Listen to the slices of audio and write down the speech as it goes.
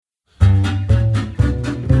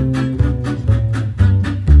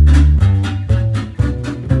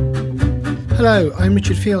Hello, I'm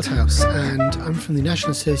Richard Fieldhouse and I'm from the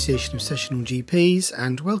National Association of Sessional GPs,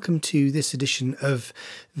 and welcome to this edition of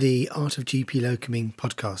the Art of GP Locuming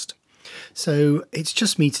podcast. So it's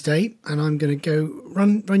just me today, and I'm going to go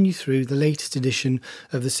run you through the latest edition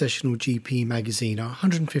of the Sessional GP magazine, our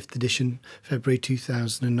 105th edition, February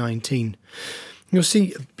 2019. You'll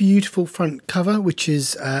see a beautiful front cover, which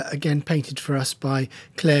is, again, painted for us by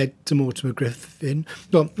Claire de Mortimer Griffin.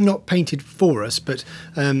 Well, not painted for us, but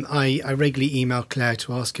I regularly email Claire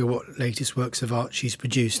to ask her what latest works of art she's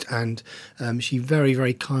produced, and she very,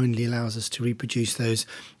 very kindly allows us to reproduce those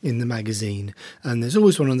in the magazine. And there's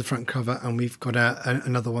always one on the front cover, and we've got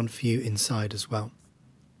another one for you inside as well.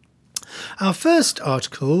 Our first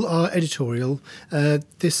article, our editorial,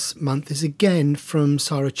 this month is again from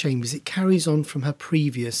Sara Chambers. It carries on from her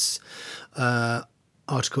previous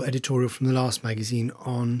article editorial from the last magazine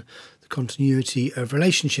on the continuity of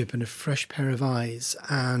relationship and a fresh pair of eyes,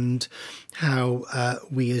 and how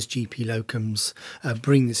we as GP locums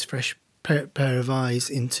bring this fresh pair of eyes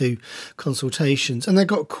into consultations. And they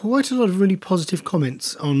got quite a lot of really positive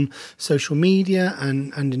comments on social media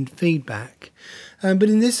and in feedback. But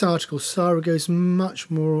in this article, Sara goes on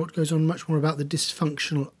much more about the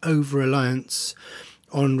dysfunctional over-reliance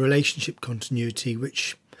on relationship continuity,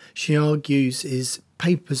 which she argues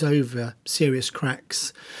papers over serious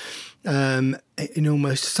cracks in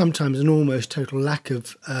sometimes an almost total lack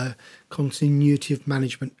of continuity of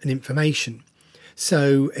management and information.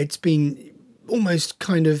 So it's been almost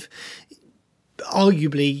kind of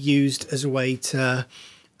arguably used as a way to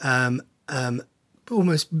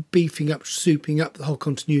almost souping up the whole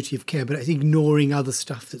continuity of care, but it's ignoring other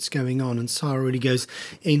stuff that's going on. And Sara really goes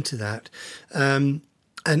into that. And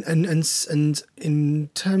in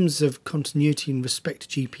terms of continuity in respect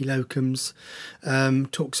to GP locums,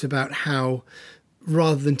 talks about how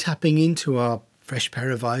rather than tapping into our fresh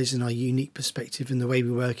pair of eyes and our unique perspective in the way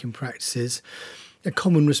we work in practices, a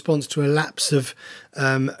common response to a lapse of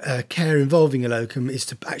care involving a locum is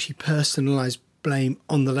to actually personalise blame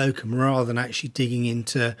on the locum rather than actually digging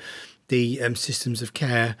into the systems of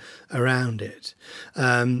care around it,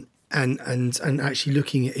 and actually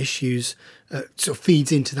looking at issues sort of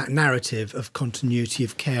feeds into that narrative of continuity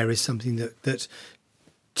of care is something that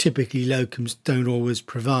typically locums don't always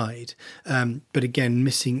provide, but again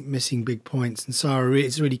missing big points. And Sara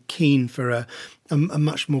is really keen for a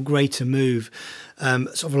much more greater move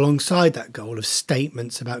sort of alongside that goal of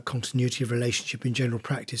statements about continuity of relationship in general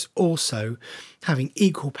practice, also having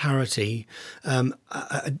equal parity,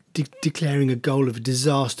 declaring a goal of a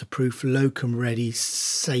disaster-proof, locum-ready,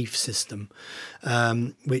 safe system,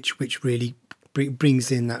 which really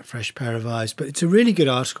brings in that fresh pair of eyes. But it's a really good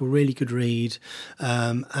article, really good read,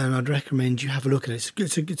 and I'd recommend you have a look at it.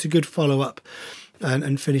 It's a good follow-up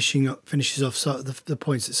and finishes off the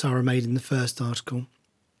points that Sara made in the first article.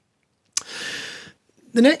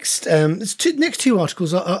 The next two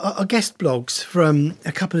articles are guest blogs from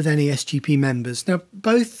a couple of NASGP members. Now,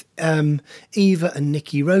 both Eva and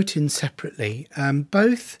Nicky wrote in separately. I'll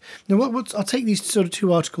take these sort of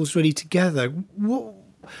two articles really together.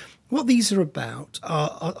 What these are about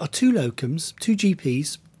are two locums, two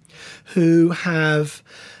GPs, who have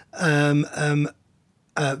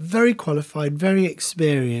very qualified, very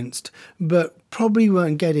experienced, but probably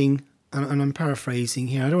weren't getting, and I'm paraphrasing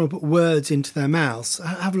here, I don't want to put words into their mouths,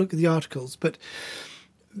 have a look at the articles, but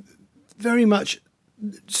very much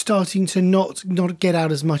starting to not get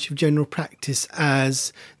out as much of general practice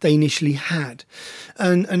as they initially had.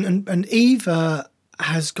 And Eva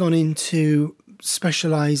has gone into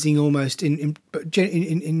specialising almost in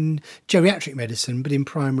geriatric medicine, but in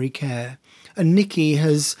primary care. And Nicky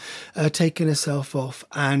has taken herself off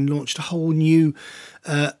and launched a whole new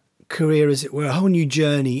career, as it were, a whole new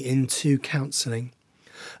journey into counselling.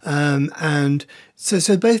 And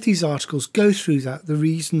so both these articles go through that, the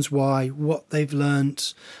reasons why, what they've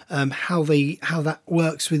learnt, how that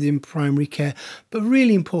works within primary care, but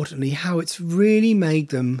really importantly, how it's really made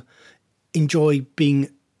them enjoy being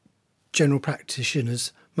general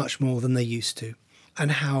practitioners much more than they used to,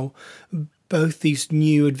 and how both these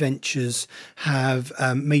new adventures have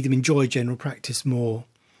made them enjoy general practice more,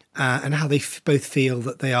 and how they both feel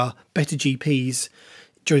that they are better GPs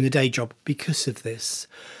during the day job because of this.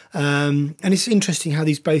 And it's interesting how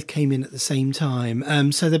these both came in at the same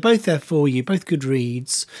time. So they're both there for you, both good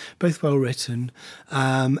reads, both well written,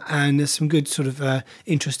 and there's some good sort of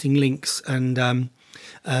interesting links and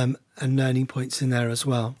learning points in there as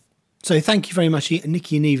well. So thank you very much,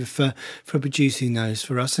 Nicky and Eva, for producing those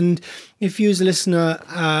for us. And if you as a listener,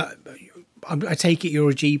 I take it you're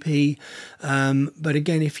a GP, but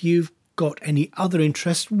again, if you've got any other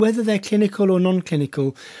interests, whether they're clinical or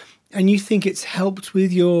non-clinical, and you think it's helped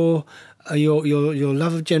with your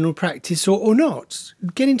love of general practice or not,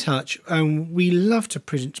 get in touch. We love to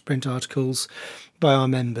print articles by our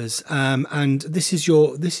members, and this is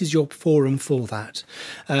your forum for that.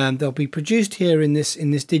 They'll be produced here in this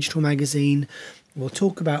digital magazine. We'll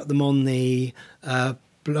talk about them on the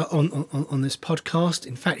on this podcast.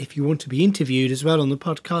 In fact, if you want to be interviewed as well on the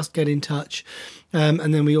podcast, get in touch.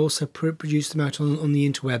 And then we also produce them out on the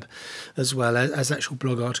interweb as well as actual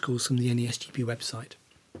blog articles from the NESGP website.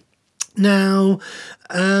 Now,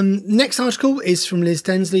 next article is from Liz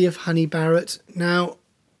Densley of Honey Barrett. Now,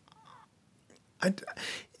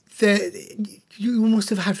 you must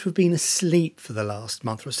have had to have been asleep for the last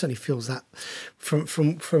month, or it certainly feels that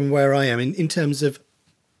from where I am in terms of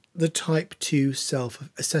the type 2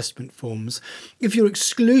 self-assessment forms. If you're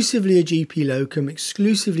exclusively a GP locum,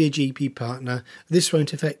 exclusively a GP partner, this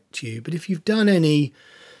won't affect you. But if you've done any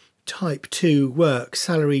type 2 work,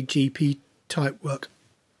 salaried GP type work,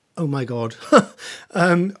 oh my God,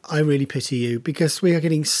 I really pity you, because we are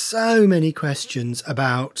getting so many questions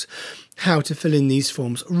about how to fill in these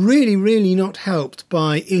forms. Really, really not helped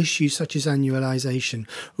by issues such as annualisation.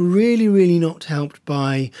 Really, really not helped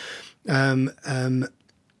by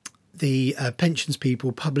the pensions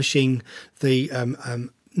people publishing the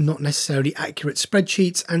not necessarily accurate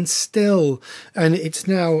spreadsheets, and it's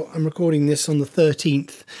now, I'm recording this on the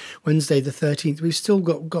 13th, Wednesday the 13th, we've still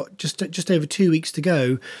got just over 2 weeks to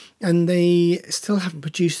go, and they still haven't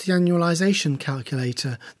produced the annualisation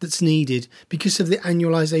calculator that's needed because of the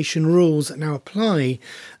annualisation rules that now apply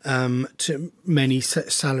to many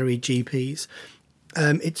salaried GPs.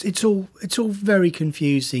 It's all very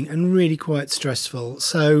confusing and really quite stressful.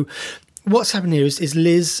 So what's happened here is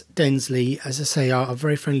Liz Densley, as I say, our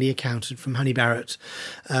very friendly accountant from Honey Barrett,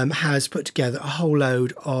 has put together a whole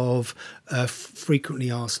load of frequently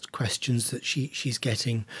asked questions that she's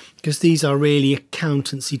getting, because these are really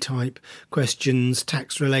accountancy type questions,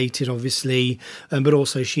 tax related obviously, but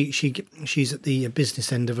also she's at the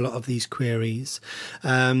business end of a lot of these queries,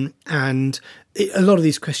 and a lot of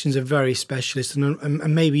these questions are very specialist,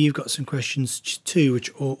 and maybe you've got some questions too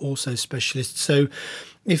which are also specialist. So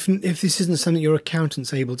if this isn't something your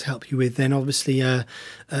accountant's able to help you with, then obviously a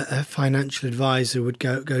financial advisor would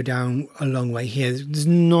go down a long way here. There's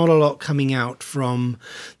not a lot coming out from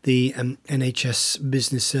the NHS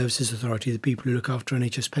Business Services Authority, the people who look after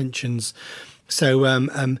NHS pensions. So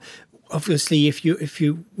obviously,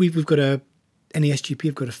 we've got a NESGP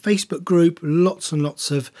have got a Facebook group, lots and lots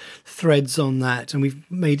of threads on that, and we've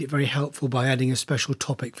made it very helpful by adding a special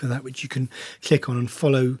topic for that, which you can click on and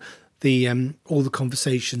follow the all the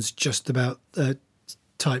conversations just about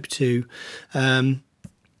type 2.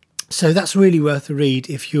 So that's really worth a read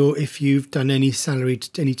if you've done any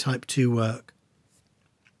type 2 work.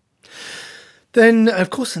 Then, of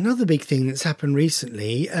course, another big thing that's happened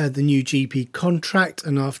recently, the new GP contract,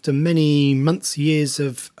 and after many months, years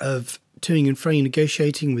of toing and froing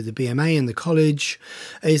negotiating with the BMA and the college,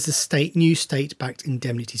 is the new state-backed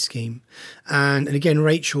indemnity scheme. And again,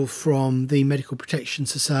 Rachel from the Medical Protection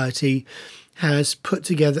Society has put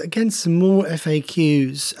together, again, some more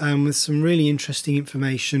FAQs with some really interesting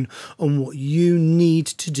information on what you need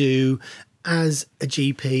to do as a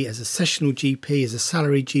GP, as a sessional GP, as a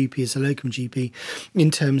salaried GP, as a locum GP,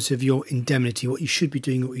 in terms of your indemnity, what you should be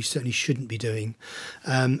doing, what you certainly shouldn't be doing.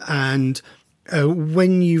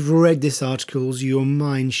 When you've read this article, your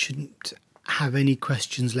mind shouldn't have any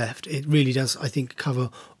questions left. It really does, I think, cover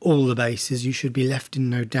all the bases. You should be left in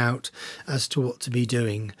no doubt as to what to be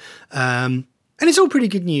doing. And it's all pretty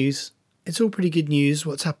good news. It's all pretty good news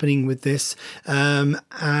what's happening with this, no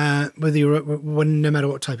matter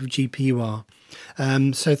what type of GP you are.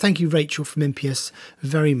 So thank you, Rachel from MPS,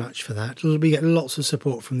 very much for that. We get lots of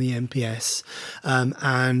support from the MPS,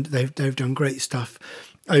 and they've done great stuff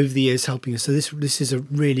over the years helping us. So this is a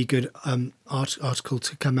really good article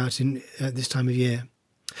to come out in this time of year.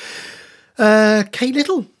 Kate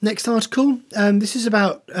Little, next article. This is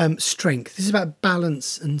about strength. This is about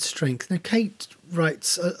balance and strength. Now, Kate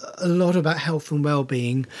writes a lot about health and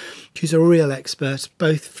well-being. She's a real expert,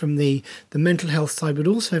 both from the mental health side, but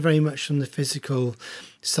also very much from the physical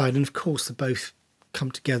side. And of course, they both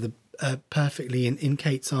come together perfectly in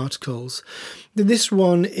Kate's articles. This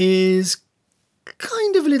one is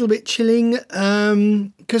kind of a little bit chilling,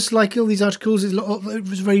 because like all these articles, it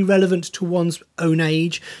was very relevant to one's own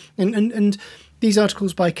age, and these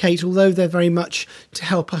articles by Kate, although they're very much to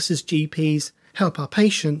help us as GPs help our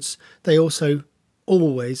patients, they also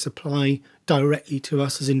always apply directly to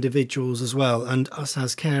us as individuals as well, and us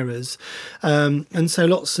as carers. And so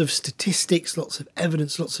lots of statistics, lots of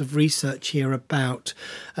evidence, lots of research here about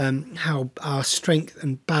how our strength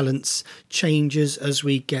and balance changes as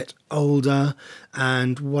we get older,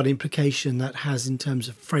 and what implication that has in terms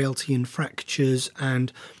of frailty and fractures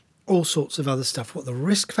and all sorts of other stuff, what the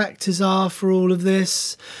risk factors are for all of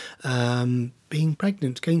this, being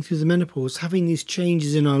pregnant, going through the menopause, having these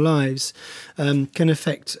changes in our lives can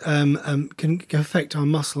affect our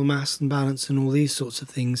muscle mass and balance and all these sorts of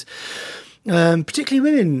things. Particularly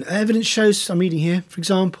women. Evidence shows, I'm reading here, for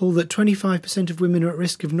example, that 25% of women are at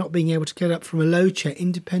risk of not being able to get up from a low chair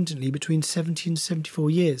independently between 70 and 74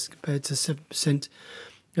 years, compared to 7%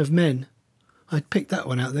 of men. I picked that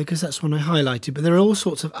one out there because that's one I highlighted, but there are all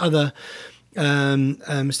sorts of other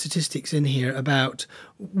statistics in here about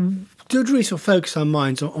to really sort of focus our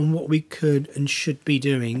minds on what we could and should be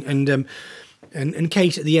doing. And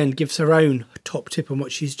Kate at the end gives her own top tip on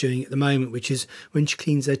what she's doing at the moment, which is when she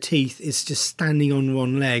cleans her teeth, is just standing on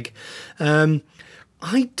one leg.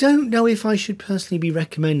 I don't know if I should personally be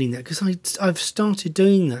recommending that, because I've started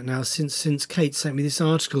doing that now since Kate sent me this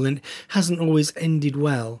article, and it hasn't always ended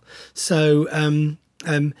well. So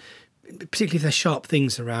particularly if there's sharp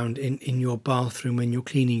things around in your bathroom when you're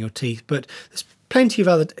cleaning your teeth. But there's plenty of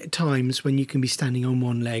other times when you can be standing on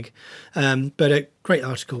one leg. But a great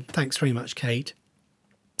article. Thanks very much, Kate.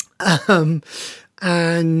 And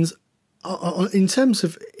in terms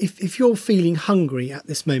of if you're feeling hungry at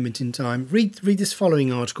this moment in time, read this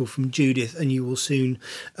following article from Judith, and you will soon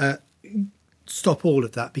stop all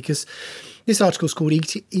of that, because this article is called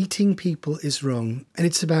Eating People is Wrong, and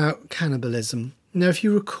it's about cannibalism. Now, if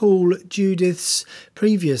you recall, Judith's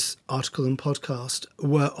previous article and podcast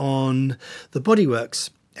were on the Bodyworks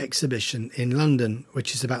exhibition in London,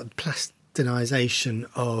 which is about plastinisation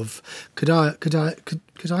of cadavers,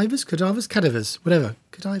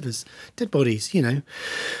 dead bodies, you know.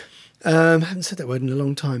 I haven't said that word in a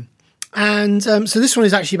long time. And so this one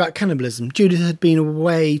is actually about cannibalism. Judith had been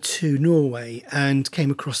away to Norway and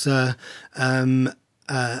came across a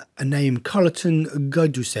name, Carleton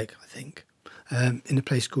Gajdusek, I think, in a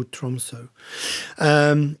place called Tromsø,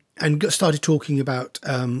 and started talking about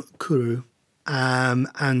kuru. And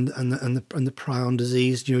the prion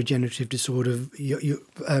disease, neurodegenerative disorder,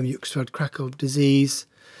 Yuxfeld-Krakow disease.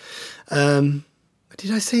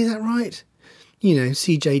 Did I say that right?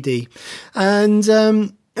 CJD,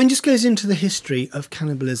 and just goes into the history of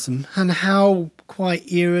cannibalism and how quite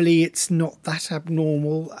eerily it's not that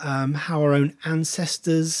abnormal. How our own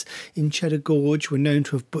ancestors in Cheddar Gorge were known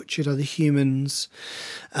to have butchered other humans,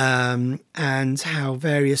 and how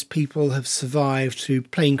various people have survived through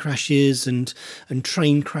plane crashes and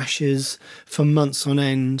train crashes for months on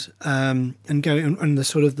end, and going on the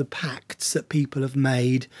sort of the pacts that people have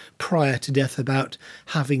made prior to death about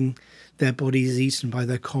having their bodies eaten by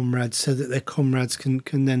their comrades so that their comrades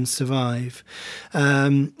can then survive.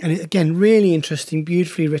 And again, really interesting,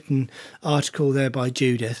 beautifully written article there by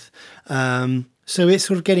Judith. So it's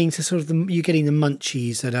sort of getting to you're getting the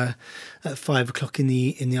munchies at 5 o'clock in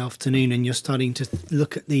the afternoon, and you're starting to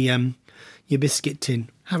look at the your biscuit tin.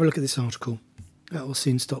 Have a look at this article. That will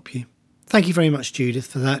soon stop you. Thank you very much, Judith,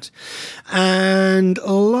 for that. And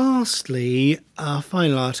lastly, our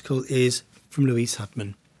final article is from Louise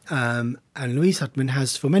Hudman. And Louise Hudman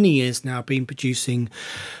has for many years now been producing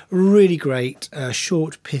really great,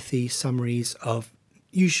 short, pithy summaries of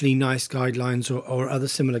usually NICE guidelines or other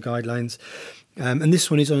similar guidelines. And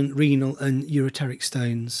this one is on renal and ureteric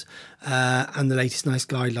stones, and the latest NICE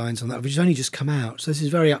guidelines on that, which has only just come out. So this is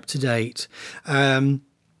very up to date.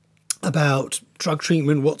 About drug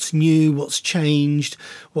treatment, what's new, what's changed,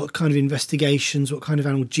 what kind of investigations, what kind of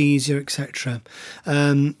analgesia, etc.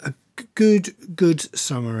 A good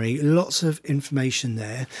summary, lots of information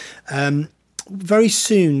there. Very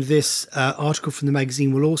soon this article from the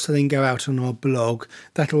magazine will also then go out on our blog.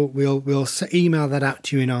 We'll email that out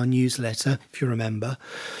to you in our newsletter, if you're a member,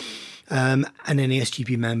 and any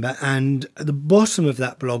SGP member. And at the bottom of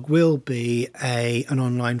that blog will be an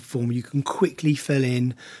online form you can quickly fill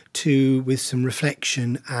in with some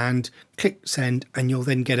reflection, and click send, and you'll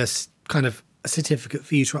then get a certificate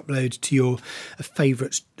for you to upload to your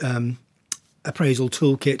favourite appraisal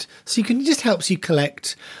toolkit. So it just helps you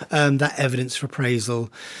collect that evidence for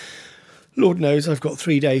appraisal. Lord knows I've got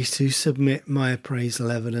 3 days to submit my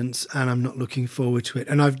appraisal evidence, and I'm not looking forward to it.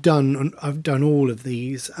 And I've done all of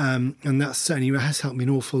these, and that certainly has helped me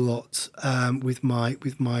an awful lot with my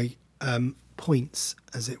points,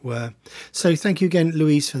 as it were. So thank you again,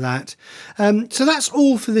 Louise, for that. So that's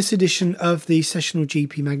all for this edition of the Sessional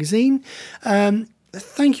GP magazine.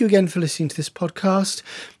 Thank you again for listening to this podcast.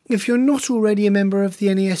 If you're not already a member of the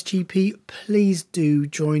NESGP, please do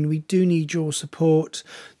join. We do need your support.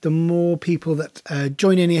 The more people that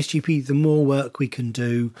join NESGP, the more work we can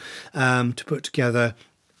do to put together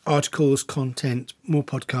articles, content, more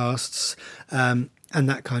podcasts, and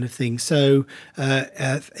that kind of thing. So,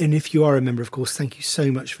 and if you are a member, of course, thank you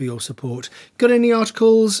so much for your support. Got any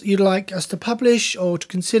articles you'd like us to publish or to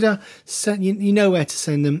consider? You know where to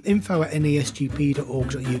send them.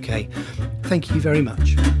 info@nesgp.org.uk. Thank you very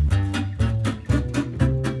much.